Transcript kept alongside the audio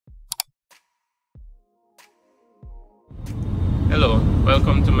Hello,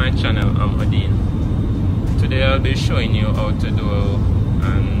 welcome to my channel. I'm Odin. Today I'll be showing you how to do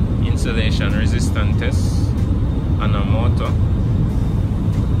an insulation resistance test on a motor.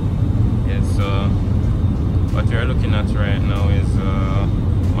 So what you're looking at right now is a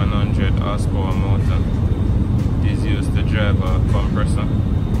 100 horsepower motor. It is used to drive a compressor.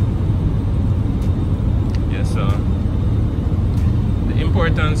 So the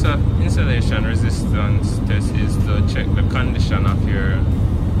importance of insulation resistance test is to check the condition of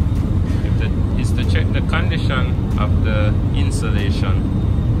the condition of the insulation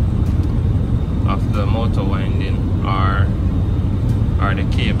of the motor winding or the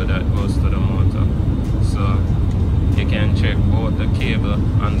cable that goes to the motor. So you can check both the cable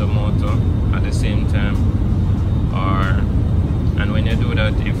and the motor at the same time, and when you do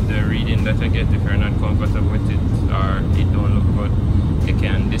that, if the reading that you get, if you're not comfortable with it or it don't look good, you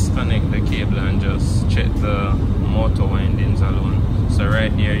can disconnect the cable and just check the motor windings alone. So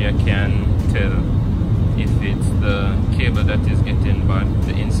right there you can tell if it's the cable that is getting bad,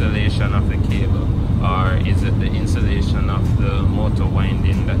 the insulation of the cable, or is it the insulation of the motor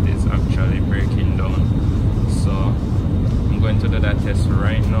winding that is actually breaking down. So I'm going to do that test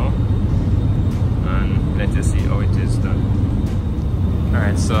right now and let you see how it is done.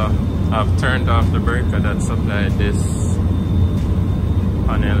 Alright, so I've turned off the breaker that supplied this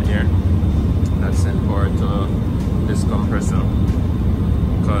panel here that sent power to this compressor,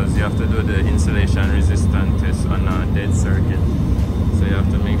 because you have to do the insulation resistance test on a dead circuit. So you have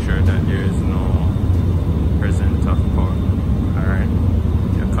to make sure that there is no presence of power. Alright,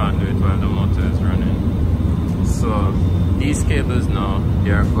 you can't do it while the motor is running. So these cables now,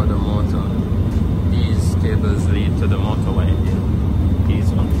 they are for the motor. These cables lead to the motor winding.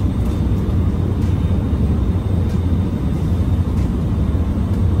 These ones.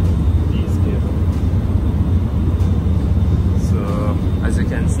 These cables. So as you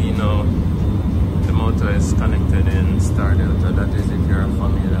can see now, the motor is connected in star delta. That is if you're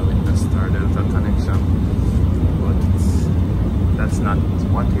familiar with the star delta connection. But that's not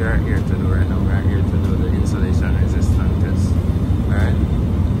what we are here to do right now. We are here to do the insulation resistance test.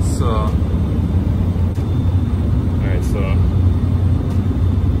 So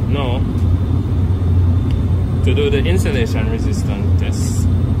now, to do the insulation resistance test,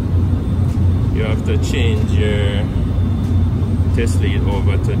 you have to change your test lead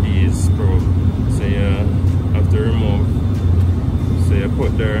over to these probe. So you have to remove, so you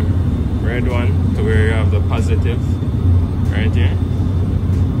put the red one to where you have the positive right here,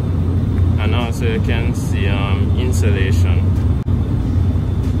 and also you can see insulation.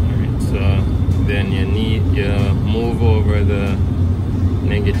 Alright, so then you move over the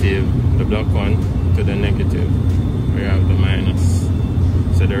negative, the black one, to the negative where you have the minus.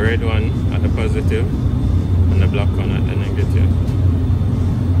 So the red one at the positive and the black one at the negative.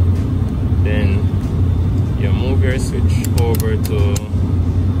 Then you move your switch over to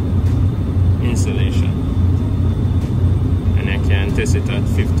insulation, and you can test it at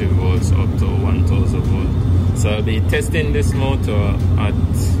 50 volts up to 1000 volts. So I'll be testing this motor at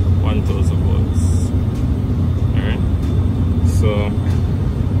 1000 volts. Alright, so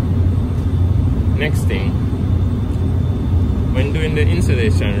next thing, when doing the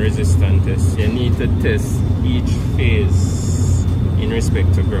insulation resistance test, you need to test each phase in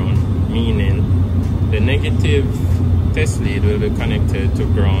respect to ground, meaning the negative test lead will be connected to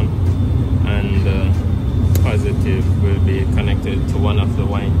ground and the positive will be connected to one of the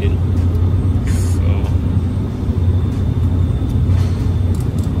winding.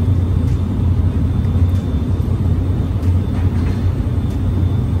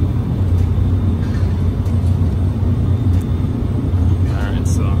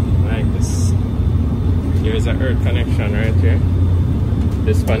 There's an earth connection right here.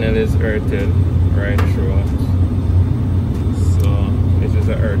 This panel is earthed right throughout. So this is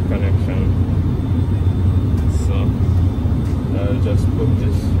an earth connection. So I'll just put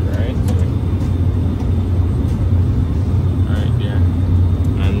this right here. Right there.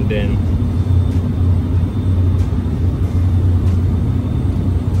 And then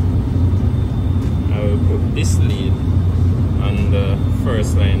I will put this lead on the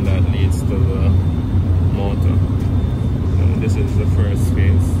first line that leads to the motor. And this is the first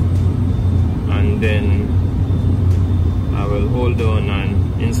phase, and then I will hold on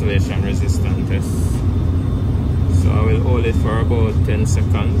an insulation resistance test. So I will hold it for about 10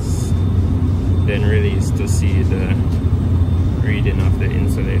 seconds, then release to see the reading of the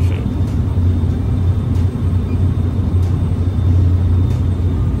insulation.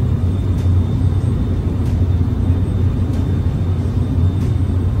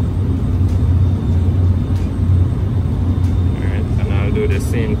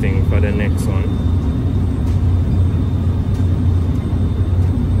 for the next one.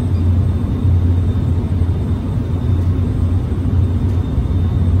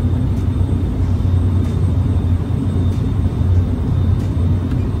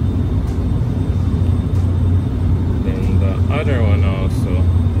 Then the other one also.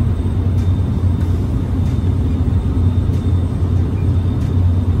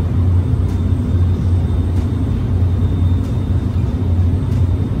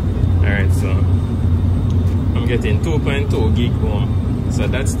 Getting 2.2 gig ohm, so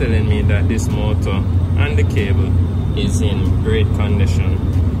that's telling me that this motor and the cable is in great condition,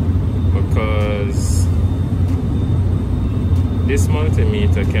 because this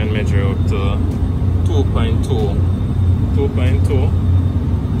multimeter can measure up to 2.2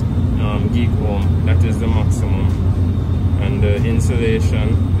 gig ohm. That is the maximum, and the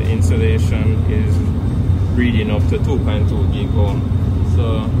insulation is reading up to 2.2 gig ohm.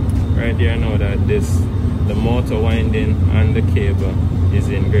 So right there, I know that the motor winding and the cable is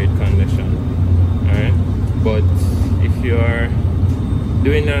in great condition. Alright, but if you are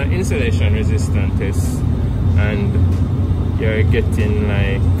doing an insulation resistance test and you're getting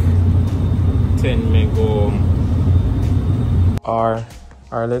like 10 meg ohm, or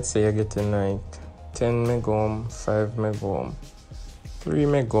let's say you're getting like 10 meg ohm, 5 meg ohm, 3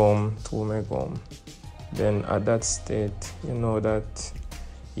 meg ohm, 2 meg ohm, then at that state you know that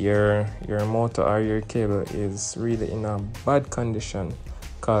your motor or your cable is really in a bad condition.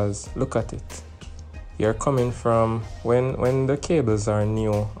 Because look at it, you're coming from when the cables are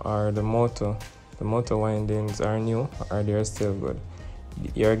new, or the motor windings are new, or they're still good,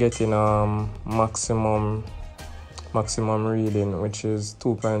 you're getting maximum reading, which is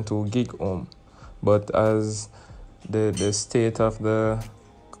 2.2 gig ohm. But as the state of the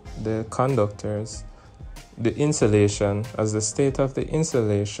conductors, the insulation, as the state of the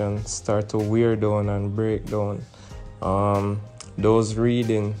insulation start to wear down and break down, those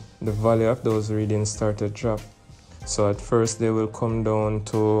reading, the value of those readings start to drop. So at first they will come down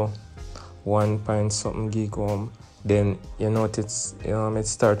to 1 point something gig ohm, then you notice it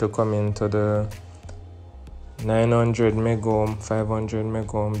start to come into the 900 meg ohm, 500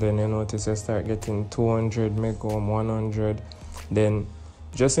 meg ohm, then you notice you start getting 200 meg ohm, 100. Then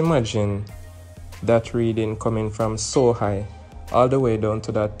just imagine that reading coming from so high all the way down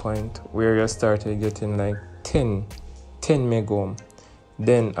to that point where you started getting like 10 meg ohm.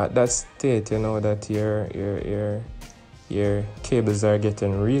 Then at that state, you know that your cables are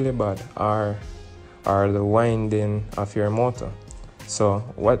getting really bad, or the winding of your motor. So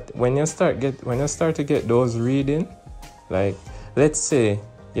when you start to get those reading, like let's say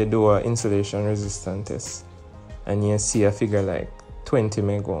you do an insulation resistance test and you see a figure like 20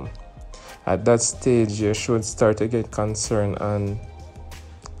 meg ohm. At that stage, you should start to get concerned,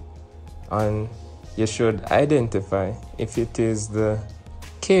 and you should identify if it is the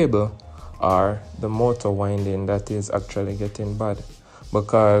cable or the motor winding that is actually getting bad.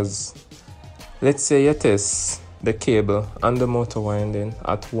 Because let's say you test the cable and the motor winding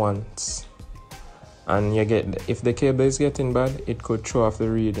at once, and if the cable is getting bad, it could throw off the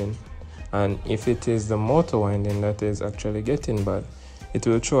reading, and if it is the motor winding that is actually getting bad, it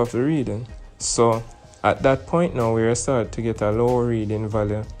will throw off the reading. So at that point now, where you start to get a low reading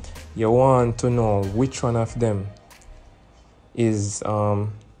value, you want to know which one of them is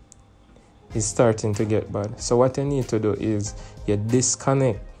starting to get bad. So what you need to do is you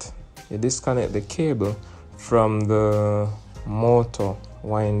disconnect the cable from the motor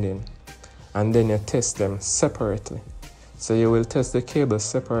winding, and then you test them separately. So you will test the cable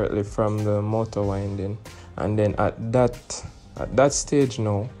separately from the motor winding, and then at that stage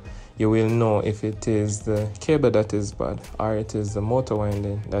now, you will know if it is the cable that is bad, or it is the motor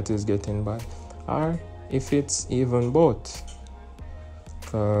winding that is getting bad, or if it's even both.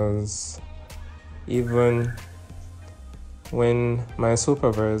 Because even when my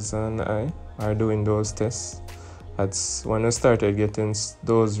supervisor and I are doing those tests, that's when I started getting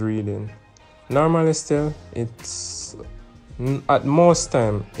those readings. Normally still, it's at most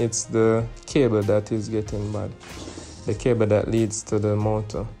time it's the cable that is getting bad, the cable that leads to the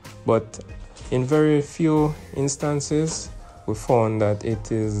motor. But in very few instances, we found that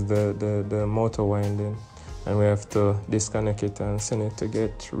it is the motor winding, and we have to disconnect it and send it to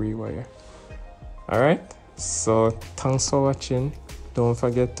get rewired. Alright, so thanks for watching. Don't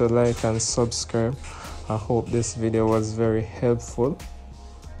forget to like and subscribe. I hope this video was very helpful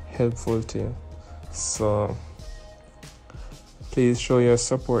to you. So please show your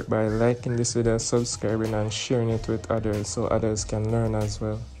support by liking this video, subscribing, and sharing it with others so others can learn as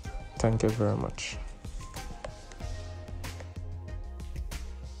well. Thank you very much.